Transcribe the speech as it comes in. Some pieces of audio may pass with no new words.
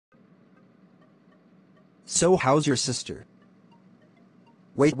So how's your sister?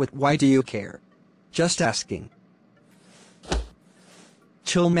 Wait, what? Why do you care? Just asking.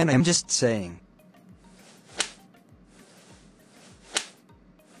 Chill, man, I'm just saying.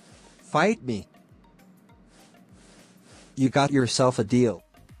 Fight me. You got yourself a deal.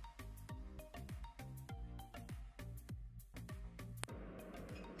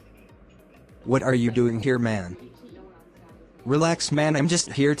 What are you doing here, man? Relax, man, I'm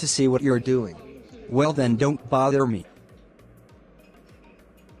just here to see what you're doing. Well then, don't bother me.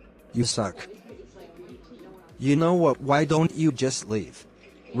 You suck. You know what, why don't you just leave?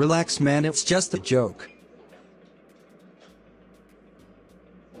 Relax, man, it's just a joke.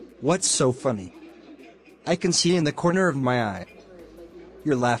 What's so funny? I can see in the corner of my eye.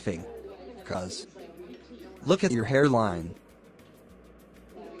 You're laughing. Cuz. Look at your hairline.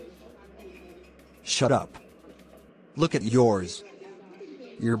 Shut up. Look at yours.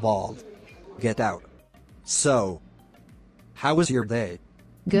 You're bald. Get out. So, how was your day?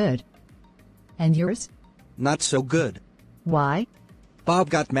 Good. And yours? Not so good. Why? Bob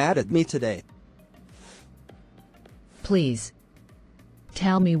got mad at me today. Please.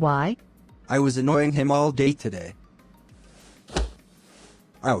 Tell me why? I was annoying him all day today.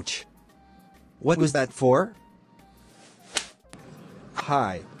 Ouch. What was that for?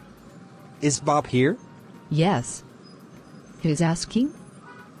 Hi. Is Bob here? Yes. Who's asking?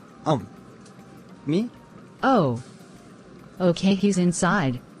 Me? Oh. Okay, he's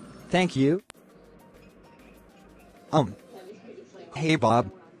inside. Thank you. Hey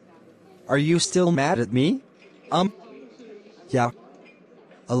Bob. Are you still mad at me? Yeah.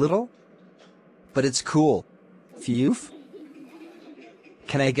 A little? But it's cool. Phew.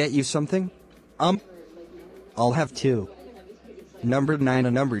 Can I get you something? I'll have two. Number 9,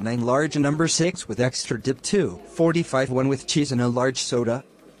 a number 9 large, a number 6 with extra dip, 2. 45, one with cheese and a large soda.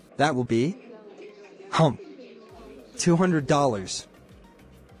 That will be $200.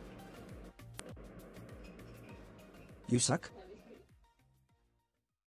 You suck.